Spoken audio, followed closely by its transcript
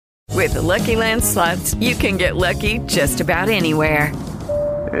With the Lucky Land Slots, you can get lucky just about anywhere.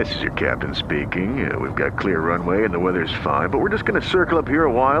 This is your captain speaking. We've got clear runway and the weather's fine, but we're just going to circle up here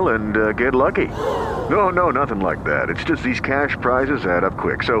a while and get lucky. No, nothing like that. It's just these cash prizes add up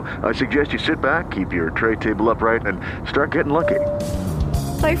quick. So I suggest you sit back, keep your tray table upright, and start getting lucky.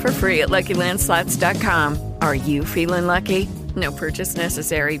 Play for free at LuckyLandSlots.com. Are you feeling lucky? No purchase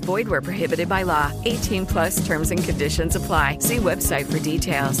necessary. Void where prohibited by law. 18 plus terms and conditions apply. See website for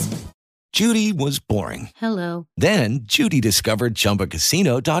details. Judy was boring. Hello. Then Judy discovered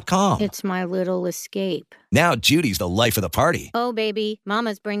ChumbaCasino.com. It's my little escape. Now Judy's the life of the party. Oh, baby,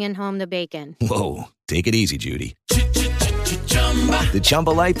 mama's bringing home the bacon. Whoa, take it easy, Judy. The Chumba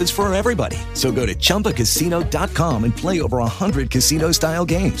life is for everybody. So go to ChumbaCasino.com and play over 100 casino-style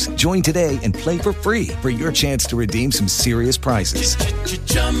games. Join today and play for free for your chance to redeem some serious prizes.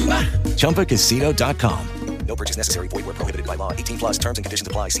 ChumbaCasino.com. No purchase necessary. Void where prohibited by law. 18 plus terms and conditions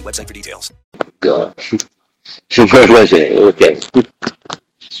apply. See website for details. God. So where was it? Okay.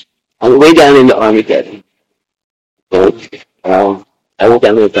 On the way down into Armageddon, I went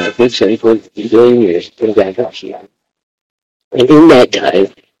down there about 74 billion years, put back up here. And in that time,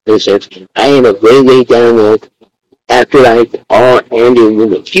 they said, I am a way down there after I all ended in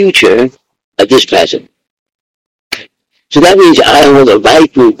the future of this present. So that means I hold a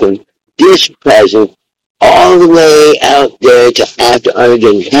life group from this present all the way out there to after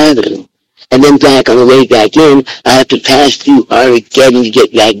Armageddon happened. And then back on the way back in, I have to pass through Armageddon to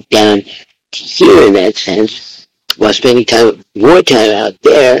get back down to here in that sense, while spending more time out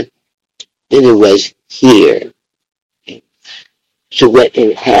there than it was here. So what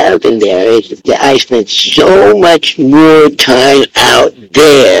happened there is that I spent so much more time out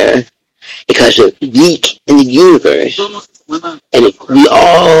there because of leak in the universe. And we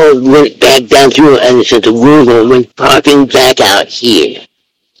all went back down through it, and it's the world went popping back out here.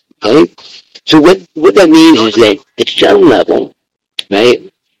 Okay? So what that means is that at some level,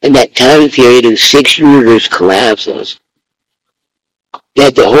 right, in that time period of 6 universe collapses,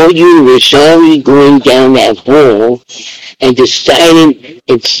 that the whole universe suddenly going down that hole and deciding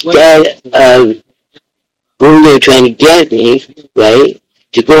instead of going there trying to get me, right,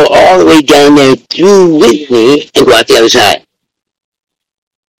 to go all the way down there through with me and go out the other side.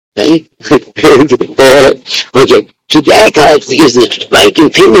 Right? Okay, so that caused, because the spike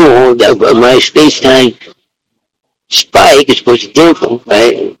and pinhole of my space-time spike is supposed to dimple,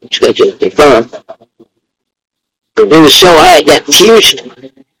 right? It's got to defer. It was so high that pierced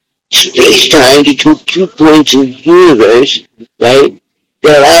space-time between 2 points in the universe, right?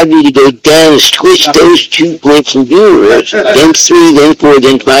 That allowed me to go down and switch those 2 points in the universe, then 3, then 4,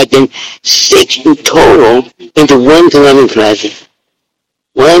 then 5, then 6 in total into one common present.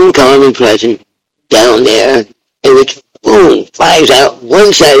 One common present down there, and which, boom, flies out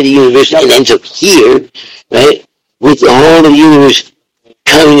one side of the universe and ends up here, right? With the whole of the universe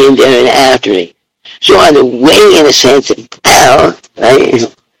coming in there and after me. So on the way, in a sense, out,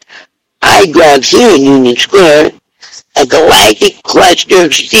 right, I grabbed here in Union Square a galactic cluster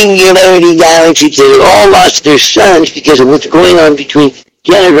of singularity galaxies that had all lost their suns because of what's going on between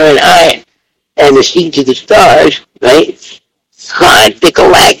Jennifer and I and the seeds of the stars, right? Caught the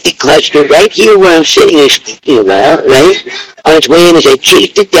galactic cluster right here where I'm sitting and speaking about, right? On its way in as I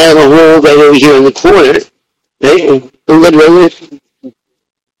chased it down the hole right over here in the corner, right?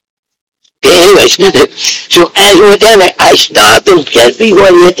 Anyways, so as we went down there, I stopped and just before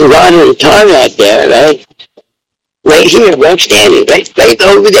I hit the water and the tarmac there, right? Right here, where I'm standing, right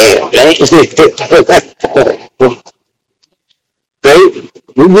over there, right? Right?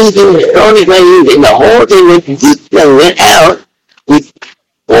 We're moving as strong as my knees, and the whole thing went out with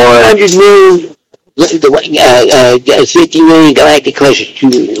 400 million, 50 million galactic clusters to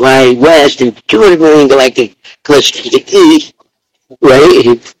the west and 200 million galactic clusters to the east,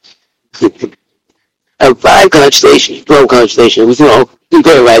 right? 5 constellations, 12 constellations. We can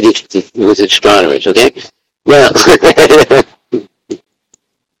go right with astronomers, okay? Now,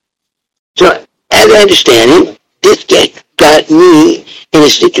 so as I understand it, this got me in a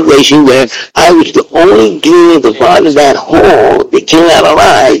situation where I was the only being at the bottom of that hole that came out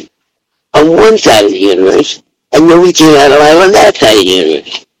alive on one side of the universe, and nobody came out alive on that side of the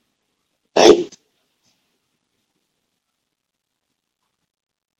universe. Right?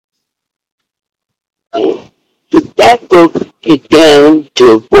 So that broke it down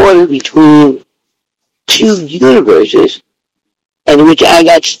to a border between 2 universes, in which I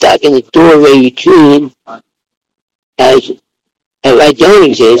got stuck in the doorway between, as if I don't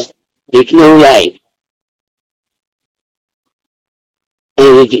exist, there's no life.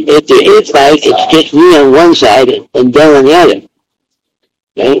 And if there is life, it's just me on one side and them on the other.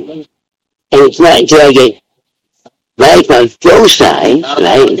 right? And it's not until I get life on those sides,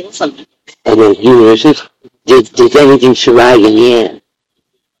 right, of those universes, does anything survive in the end.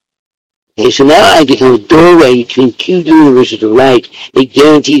 Okay, so now I become a doorway between two universes of light. It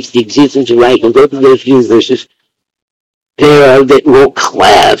guarantees the existence of light in both of those universes that won't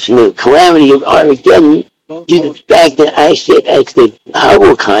collapse. And the calamity of Armageddon due to the fact that I sit as the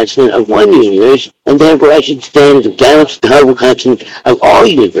Hubble constant of one universe, and therefore I should stand as a balanced Hubble constant of all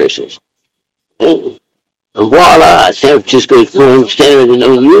universes. And voila, San Francisco is formed center of the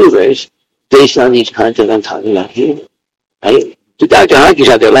known universe based on these concepts I'm talking about here. Right? So Dr. Hockey's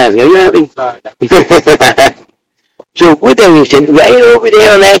out there laughing. Are you laughing? So with everything, right over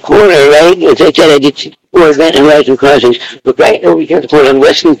there on that corner, right? As I said, I did 4 event horizon crossings, but right over here on the corner on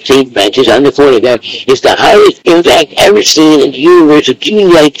Western State Branches, on the corner there, is the highest impact ever seen in the universe of two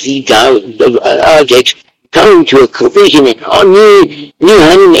light-speed objects coming to a collision at near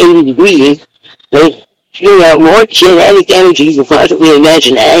 180 degrees, right? Shooting out more kinetic energy you can possibly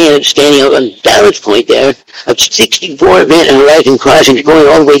imagine. I am standing up on the balance point there of 64 event horizon crossings going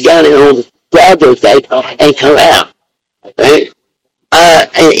all the way down and hold grab those guys and come out. Right?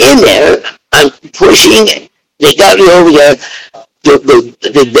 And in there, I'm pushing. They got me over there. You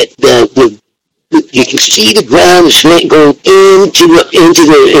can see the ground, the cement going into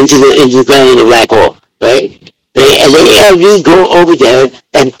the ground in the black hole, right? And they have you go over there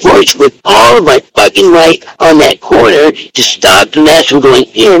and push with all of my fucking might on that corner to stop the mass from going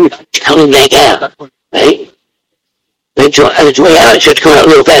in to coming back out, right? And so on its way out, it starts coming out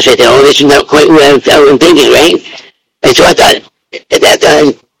real fast. I thought, oh, this is not quite what I'm thinking, right? And so I thought, at that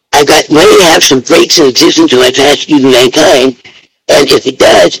time, I got ready to have some breaks in existence when I pass through mankind, and if it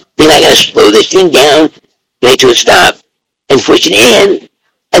does, then I got to slow this thing down, right, to a stop, and push it in,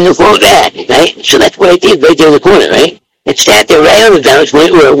 and then pull it back, right? So that's what I did right there in the corner, right? It sat there right on the balance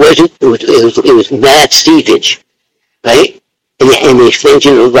point where it was not seepage, right? And the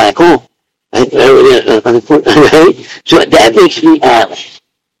extension of the black hole. Right? So that makes me Alice.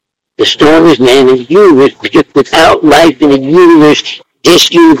 The strongest man in the universe, because without life in the universe, this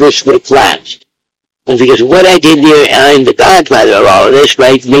universe would have collapsed. And because of what I did there, I'm the godfather of all of this,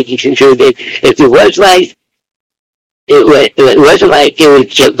 right? Making sure that if there was life, it wasn't life, it would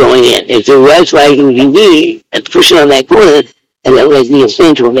keep going in. If there was life, it would be me, a person on that corner, and that was the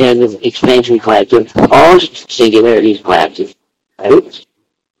essential man, the expansion collapses. All singularities collapses. Right?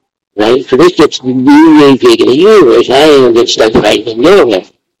 Right? So this gets really big in the universe. I even get stuck right in the middle of it.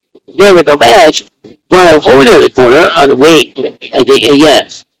 Nevertheless, while I'm over there in the corner on the way,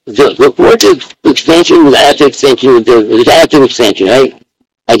 yes. Before the expansion was after expansion, it was after expansion, right?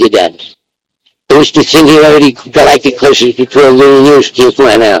 I did that. It was the singularity galactic clusters before a million years came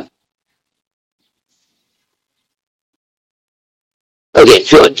flying out. Okay,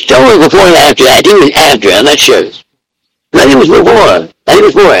 so somewhere before and after that, I think it was after, I'm not sure. I think it was before. I'm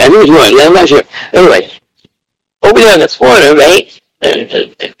not sure. Anyway, over there on the corner, right?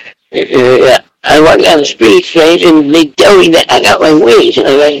 I walked down the street, right, and they tell me that I got my wings. And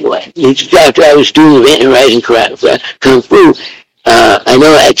I'm like, what? It's after I was doing the rising Kung Fu, I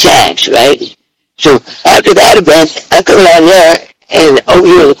know I attacks, right? So after that event, I come down there, and over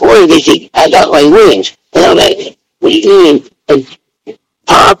here in the corner, they say, I got my wings. And I'm like, what do you mean? And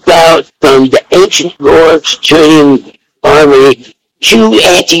popped out from the ancient dwarfs turning armory, 2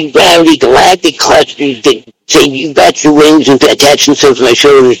 anti-gravity galactic clusters that say you got your wings and attach themselves to my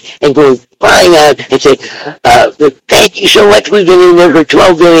shoulders and go flying out and say, thank you so much, we've been in there for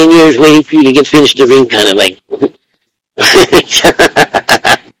 12 billion years waiting for you to get finished the ring, kind of like.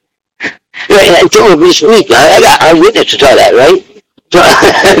 Right, until this week, I got eyewitnesses to all that, right?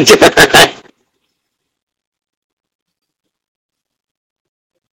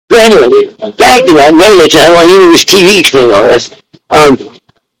 So anyway, back to that message, I want you to this TV explain all this.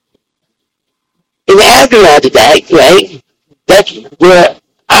 In the aftermath of that, right, that's where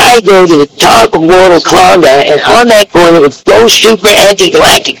I go to the top of Mortal Kombat, and on that corner with those super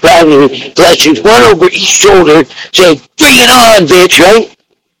anti-galactic gravity clusters, one over each shoulder, saying, bring it on, bitch, right?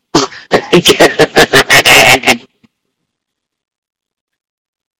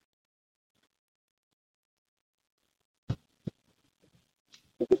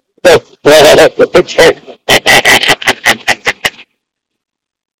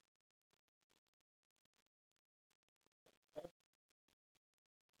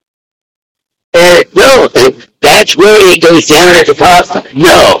 No, that's where it goes down at the top.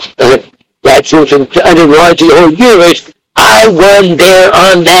 No, that's what's underwater the whole universe. I won there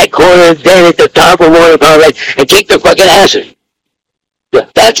on that corner, then at the top of Mortal Kombat, and kick the fucking asses.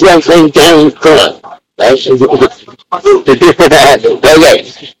 That's what I'm saying down in front. Right? Okay.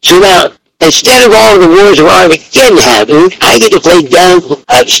 So now, instead of all the wars of Armageddon happening, I get to play down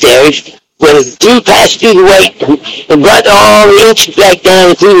upstairs with flew past through the white and brought all the ancients back down,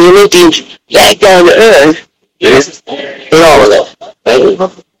 including the Olympians, back down to Earth, and all of them. Right?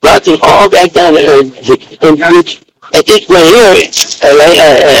 Brought them all back down to Earth, and which, at this point here,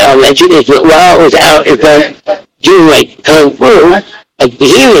 I'll mention is that while I was out doing my Kung Fu, at the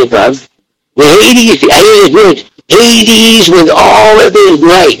healing club, the Hades, I hear this word, Hades with all of his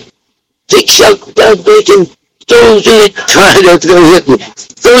might, picks up the bacon, throws him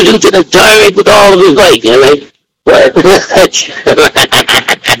to the tarmac with all of his might, you know, right?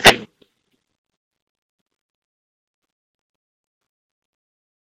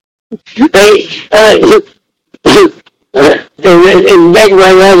 And back in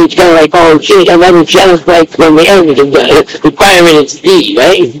my mind, it's kind of like, oh shit, I'm having challenge like from the element requirement at speed,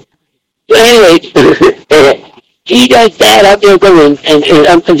 right? So anyway, he does that up there going, and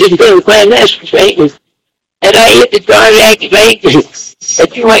I'm just going to Grand Masters, right? And I hit the tarmac, right?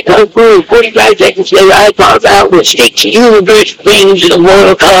 And you might come through 45 seconds later, I pop out with 6 universe rings of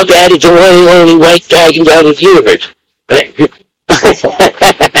Mortal Kombat. It's the one and only white dragons out of the universe, right?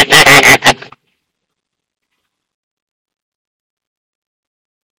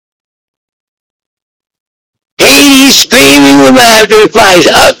 Hades screaming with laughter flies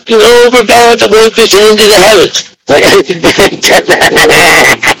up and over Mount Olympus into the heavens.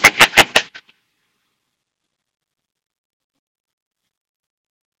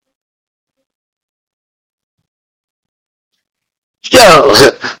 So,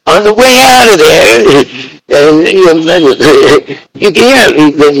 on the way out of there, you can hear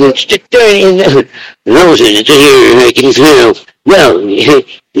me, but it's just turning in the noses into here, I can feel. Well,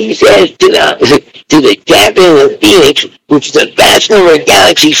 he says to the captain of Phoenix, which is a vast number of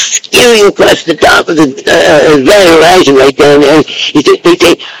galaxies skimming across the top of the horizon right down there, he said,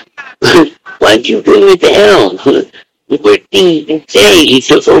 why don't you go with the helm? Say he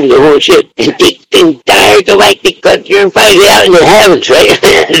took over the whole ship and takes the entire galactic cluster and fires it out in the heavens, right?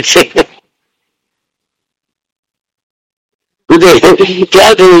 With the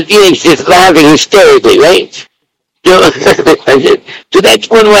captain of Phoenix just laughing hysterically, right? So, so that's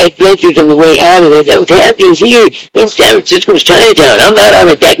one of my adventures on the way out of it. That was happening here in San Francisco's Chinatown. I'm not on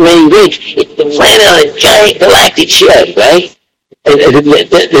a decorating bridge. It's the planet on a giant galactic ship, right?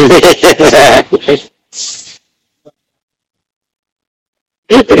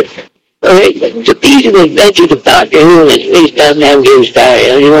 Okay, so these are the adventures of Doctor Who and Space Time Navigator Star.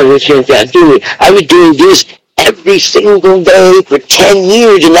 I was doing this every single day for 10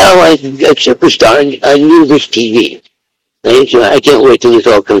 years, and now I'm a superstar on Universe TV. Right? So I can't wait till this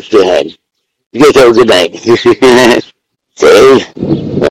all comes to a head. You guys have a good night. See?